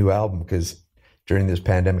about your new album? Because during this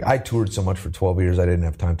pandemic, I toured so much for 12 years, I didn't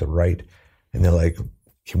have time to write. And they're like,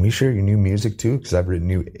 can we share your new music too? Because I've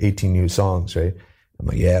written 18 new songs, right? I'm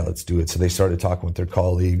like, yeah, let's do it. So they started talking with their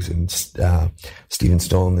colleagues, and Stephen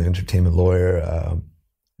Stone, the entertainment lawyer,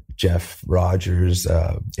 Jeff Rogers,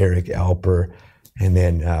 Eric Alper, and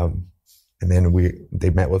then they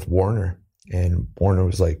met with Warner, and Warner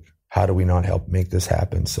was like, how do we not help make this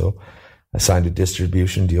happen? So I signed a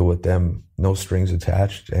distribution deal with them, no strings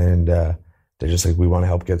attached, and they're just like, we want to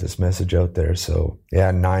help get this message out there. So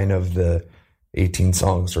 9 of the 18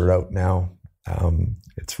 songs are out now.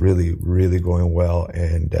 It's really, really going well,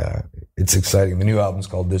 and it's exciting. The new album's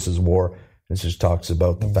called This Is War. It just talks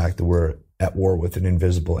about the fact that we're at war with an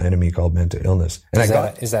invisible enemy called mental illness. And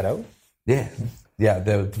is that out? Yeah.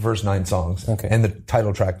 The first 9 songs. Okay. And the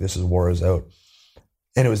title track, This Is War, is out.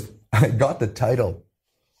 And I got the title.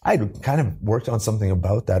 I'd kind of worked on something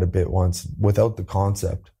about that a bit once without the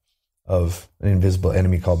concept of an invisible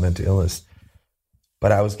enemy called mental illness.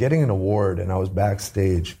 But I was getting an award, and I was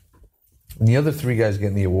backstage, and the other 3 guys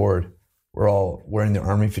getting the award were all wearing their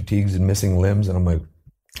army fatigues and missing limbs. And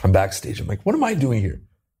I'm backstage. I'm like, what am I doing here?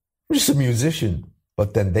 I'm just a musician.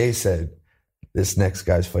 But then they said, this next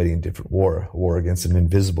guy's fighting a different war, a war against an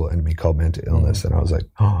invisible enemy called mental illness. And I was like,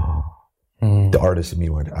 the artist in me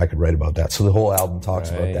went, I could write about that. So the whole album talks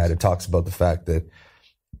about that. It talks about the fact that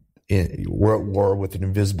we're at war with an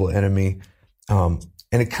invisible enemy. And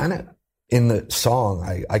it kind of, in the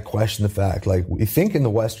song, I question the fact, like, we think in the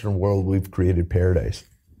Western world we've created paradise,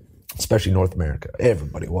 especially North America.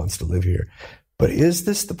 Everybody wants to live here. But is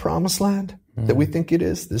this the promised land that we think it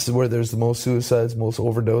is? This is where there's the most suicides, most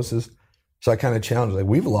overdoses. So I kind of challenge, like,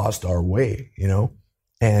 we've lost our way, you know?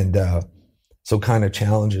 And so kind of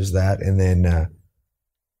challenges that. And then,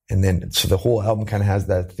 so the whole album kind of has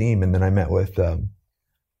that theme. And then I met with the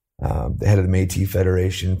head of the Métis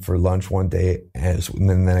Federation for lunch one day. And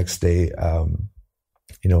then the next day, one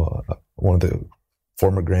of the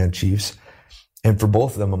former Grand Chiefs. And for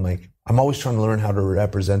both of them, I'm like, I'm always trying to learn how to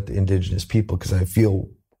represent the Indigenous people because I feel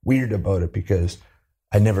weird about it because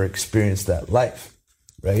I never experienced that life,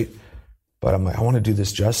 right? But I'm like, I want to do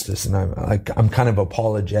this justice. And I'm kind of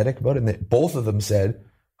apologetic about it. And both of them said,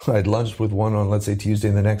 I had lunch with one on, let's say, Tuesday,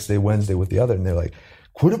 and the next day, Wednesday, with the other. And they're like,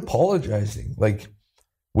 quit apologizing. Like,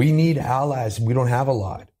 we need allies, and we don't have a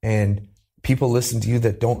lot. And people listen to you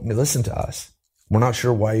that don't listen to us. We're not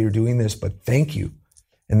sure why you're doing this, but thank you.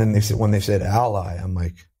 And then when they said ally, I'm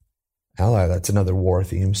like, ally, that's another war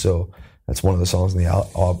theme. So that's one of the songs in the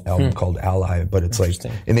album called Ally. But it's like,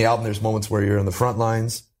 in the album, there's moments where you're in the front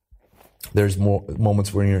lines. There's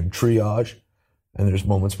moments where you're in triage. And there's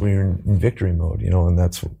moments where you're in victory mode, you know, and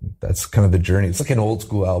that's kind of the journey. It's like an old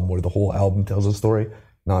school album where the whole album tells a story,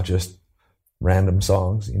 not just random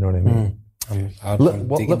songs. You know what I mean?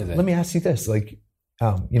 Let me ask you this, like,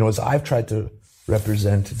 as I've tried to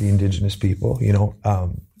represent the Indigenous people, you know,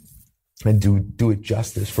 and do it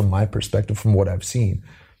justice from my perspective, from what I've seen,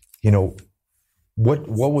 you know, what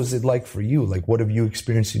was it like for you? Like, what have you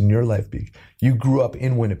experienced in your life? You grew up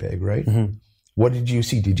in Winnipeg, right? Mm-hmm. What did you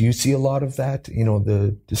see? Did you see a lot of that, you know,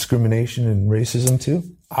 the discrimination and racism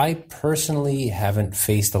too? I personally haven't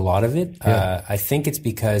faced a lot of it. Yeah. I think it's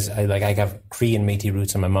because I have Cree and Métis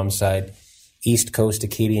roots on my mom's side, East Coast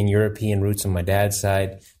Acadian European roots on my dad's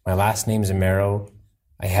side. My last name is Amaro.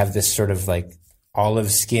 I have this sort of like olive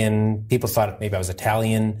skin. People thought maybe I was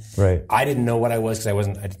Italian. Right. I didn't know what I was because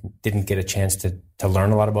I didn't get a chance to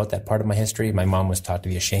learn a lot about that part of my history. My mom was taught to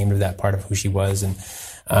be ashamed of that part of who she was. And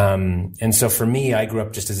so for me, I grew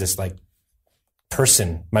up just as this like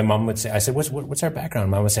person. My mom would say, I said, what's our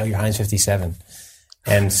background? Mom would say, oh, you're Heinz 57.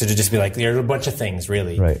 And so to just be like, there's a bunch of things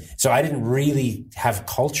really. Right. So I didn't really have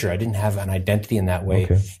culture. I didn't have an identity in that way.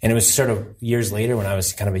 Okay. And it was sort of years later when I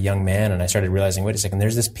was kind of a young man and I started realizing, wait a second,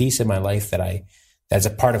 there's this piece in my life that's a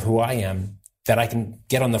part of who I am, that I can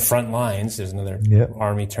get on the front lines. There's another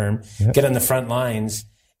army term, get on the front lines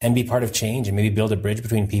and be part of change and maybe build a bridge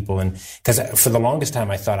between people. And because for the longest time,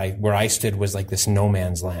 I thought where I stood was like this no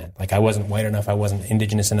man's land. Like I wasn't white enough. I wasn't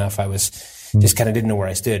indigenous enough. I was just kind of didn't know where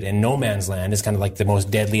I stood. And no man's land is kind of like the most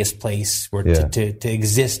deadliest place where to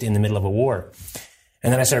exist in the middle of a war.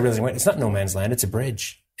 And then I started realizing, wait, it's not no man's land. It's a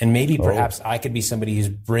bridge. And maybe perhaps I could be somebody who's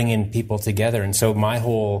bringing people together. And so my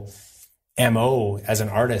whole MO as an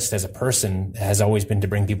artist, as a person, has always been to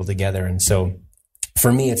bring people together. And so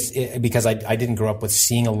for me, it's because I didn't grow up with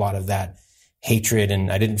seeing a lot of that hatred,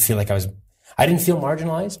 and I didn't feel like I didn't feel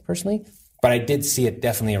marginalized personally, but I did see it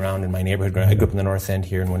definitely around in my neighborhood. I grew up in the North End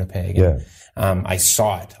here in Winnipeg. And, I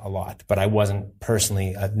saw it a lot, but I wasn't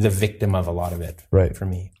personally the victim of a lot of it. Right. For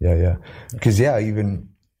me. Yeah. Because even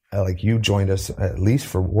like you joined us at least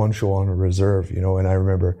for one show on a reserve, you know, and I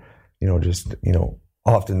remember, you know, just, you know,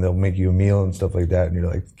 often they'll make you a meal and stuff like that. And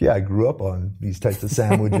you're like, yeah, I grew up on these types of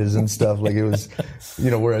sandwiches and stuff. Like it was, you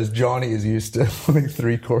know, whereas Johnny is used to like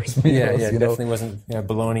 3-course meals. Yeah, you definitely wasn't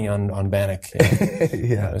bologna on bannock.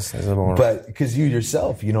 Yeah. It was a little more. But because you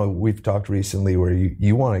yourself, you know, we've talked recently where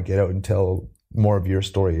you want to get out and tell more of your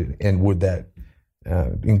story. And would that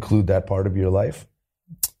include that part of your life?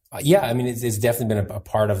 Yeah, I mean, it's definitely been a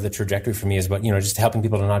part of the trajectory for me is about, you know, just helping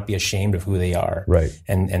people to not be ashamed of who they are. Right.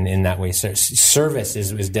 And in that way, service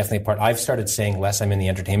is definitely a part. I've started saying less I'm in the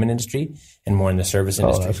entertainment industry and more in the service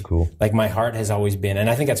industry. Oh, that's cool. Like my heart has always been, and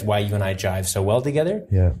I think that's why you and I jive so well together.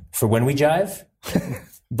 Yeah. For when we jive.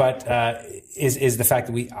 But is the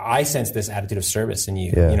fact that I sense this attitude of service in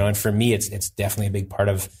you, you know, and for me, it's definitely a big part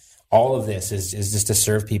of all of this is just to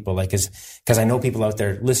serve people, like, because I know people out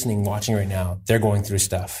there listening, watching right now, they're going through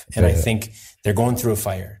stuff. And I think they're going through a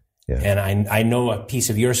fire. Yeah. And I know a piece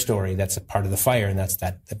of your story that's a part of the fire, and that's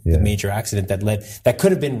the major accident that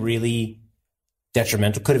could have been really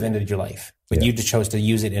detrimental, could have ended your life. But you chose to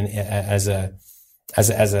use it as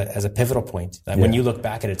a pivotal point. When you look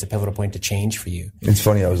back at it, it's a pivotal point to change for you. It's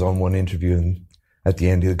funny, I was on one interview, and at the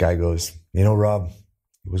end, the guy goes, you know, Rob,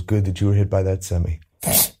 it was good that you were hit by that semi.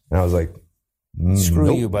 And I was like,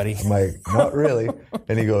 screw you, buddy. I'm like, not really.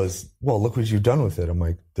 And he goes, well, look what you've done with it. I'm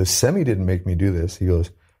like, the semi didn't make me do this. He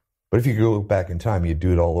goes, but if you could go back in time, you'd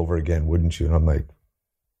do it all over again, wouldn't you? And I'm like,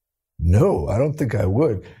 no, I don't think I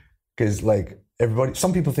would. Because like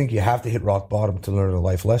some people think you have to hit rock bottom to learn a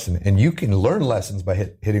life lesson. And you can learn lessons by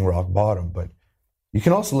hitting rock bottom, but you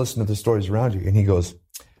can also listen to the stories around you. And he goes,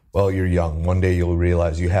 well, you're young. One day you'll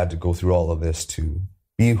realize you had to go through all of this to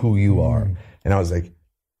be who you are. And I was like,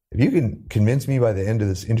 if you can convince me by the end of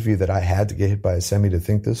this interview that I had to get hit by a semi to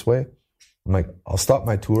think this way, I'm like, I'll stop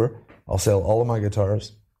my tour. I'll sell all of my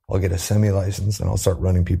guitars. I'll get a semi license and I'll start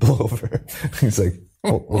running people over. He's like,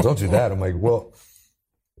 well, don't do that. I'm like, well,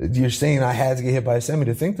 you're saying I had to get hit by a semi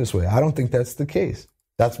to think this way. I don't think that's the case.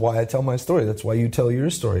 That's why I tell my story. That's why you tell your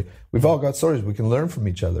story. We've all got stories. We can learn from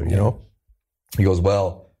each other, you know? He goes,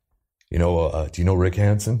 well, do you know Rick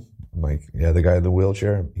Hansen? I'm like, yeah, the guy in the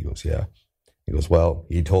wheelchair. He goes, yeah. He goes, well,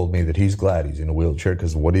 he told me that he's glad he's in a wheelchair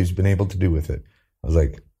because of what he's been able to do with it. I was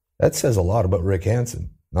like, that says a lot about Rick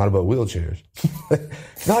Hansen, not about wheelchairs.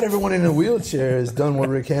 Not everyone in a wheelchair has done what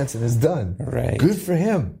Rick Hansen has done. Right. Good for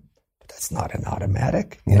him. But that's not an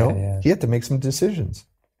automatic, you know? Yeah. He had to make some decisions.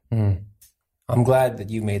 I'm glad that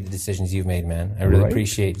you made the decisions you've made, man. I really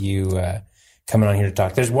appreciate you coming on here to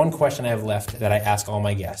talk. There's one question I have left that I ask all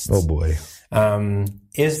my guests. Oh, boy.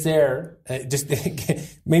 Is there, just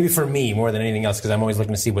maybe for me more than anything else, because I'm always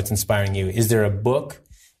looking to see what's inspiring you, is there a book,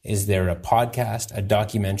 is there a podcast, a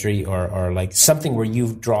documentary, or like something where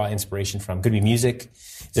you draw inspiration from? Could be music.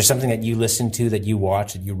 Is there something that you listen to, that you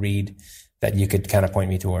watch, that you read, that you could kind of point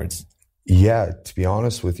me towards? Yeah, to be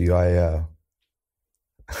honest with you, I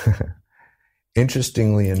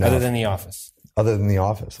interestingly enough... Other than The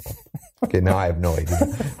Office. Okay, now I have no idea.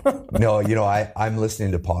 No, I'm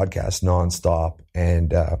listening to podcasts nonstop.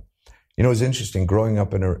 And, it was interesting. Growing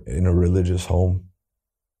up in a religious home,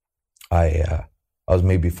 I was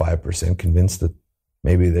maybe 5% convinced that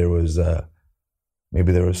maybe there was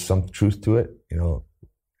some truth to it,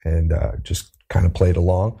 and just kind of played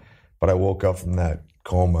along. But I woke up from that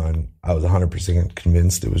coma and I was 100%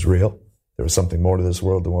 convinced it was real. There was something more to this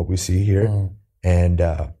world than what we see here. And,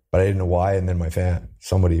 but I didn't know why. And then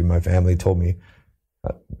somebody in my family told me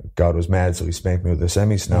God was mad, so he spanked me with a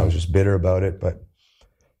semi. So now I was just bitter about it. But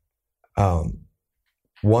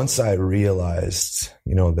once I realized,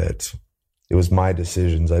 that it was my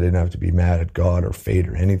decisions, I didn't have to be mad at God or fate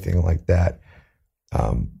or anything like that.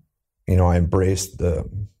 I embraced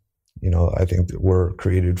I think that we're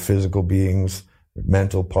created physical beings,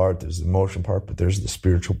 mental part, there's the emotional part, but there's the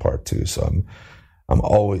spiritual part too. So I'm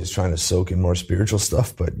always trying to soak in more spiritual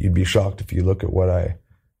stuff, but you'd be shocked if you look at what I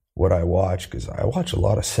watch, because I watch a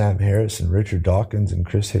lot of Sam Harris and Richard Dawkins and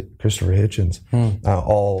Christopher Hitchens,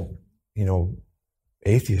 all,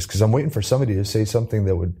 atheists, because I'm waiting for somebody to say something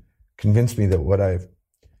that would convince me that what I've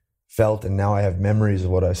felt, and now I have memories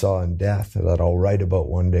of what I saw in death that I'll write about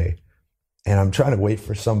one day. And I'm trying to wait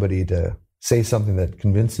for somebody to say something that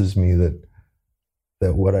convinces me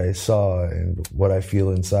that what I saw and what I feel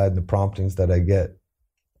inside and the promptings that I get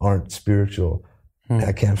aren't spiritual.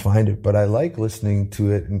 I can't find it, but I like listening to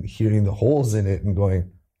it and hearing the holes in it and going,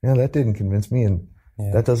 yeah, that didn't convince me, and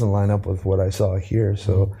that doesn't line up with what I saw here.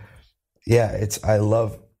 So I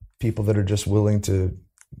love people that are just willing to,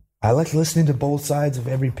 I like listening to both sides of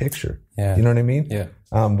every picture. Yeah. You know what I mean? Yeah.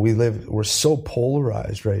 We're so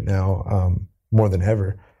polarized right now, more than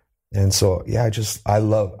ever. And so,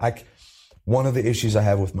 one of the issues I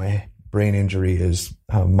have with my brain injury is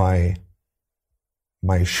my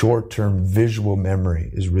short-term visual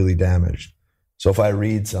memory is really damaged. So if I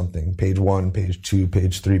read something, page 1, page 2,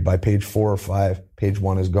 page 3, by page 4 or 5, page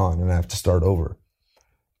 1 is gone and I have to start over.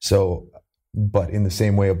 So, but in the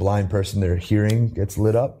same way a blind person, their hearing gets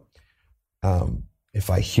lit up. If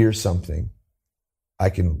I hear something, I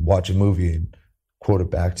can watch a movie and quote it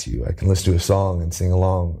back to you. I can listen to a song and sing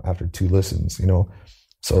along after 2 listens,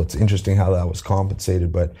 So it's interesting how that was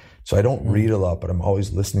compensated. But so I don't read a lot, but I'm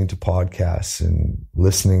always listening to podcasts and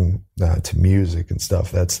listening to music and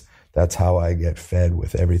stuff. That's how I get fed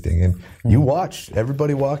with everything. And you watch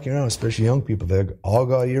everybody walking around, especially young people, they all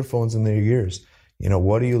got earphones in their ears.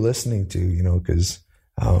 What are you listening to? Because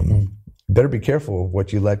you better be careful of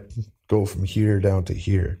what you let go from here down to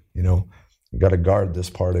here. You got to guard this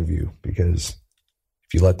part of you, because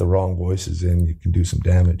if you let the wrong voices in, you can do some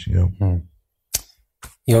damage.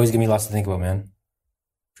 You always give me lots to think about, man.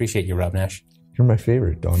 Appreciate you, Robb Nash. You're my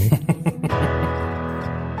favorite, Donnie.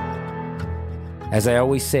 As I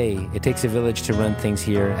always say, it takes a village to run things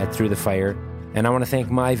here at Through the Fire, and I want to thank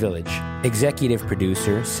my village. Executive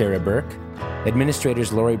producer, Sarah Burke.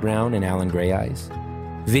 Administrators, Lori Brown and Alan Greyeyes.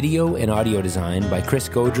 Video and audio design by Chris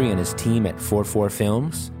Gaudry and his team at 44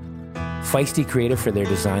 Films. Feisty Creative for their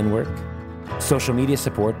design work. Social media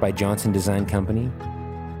support by Johnson Design Company.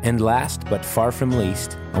 And last, but far from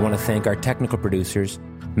least, I want to thank our technical producers,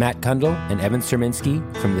 Matt Kundle and Evan Serminski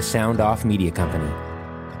from the Sound Off Media Company.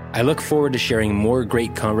 I look forward to sharing more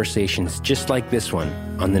great conversations just like this one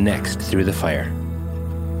on the next Through the Fire.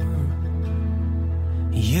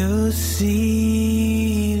 You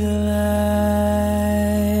see the light.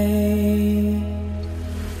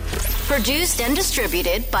 Produced and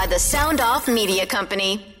distributed by the Sound Off Media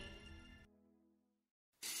Company.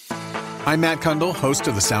 I'm Matt Kundle, host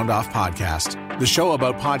of the Sound Off Podcast, the show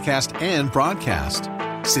about podcast and broadcast.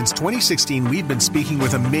 Since 2016, we've been speaking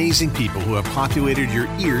with amazing people who have populated your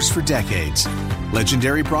ears for decades.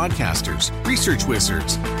 Legendary broadcasters, research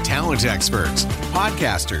wizards, talent experts,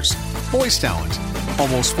 podcasters, voice talent.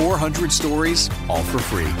 Almost 400 stories, all for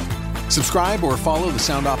free. Subscribe or follow the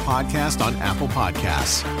Sound Off Podcast on Apple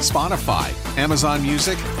Podcasts, Spotify, Amazon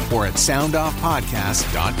Music, or at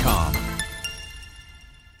soundoffpodcast.com.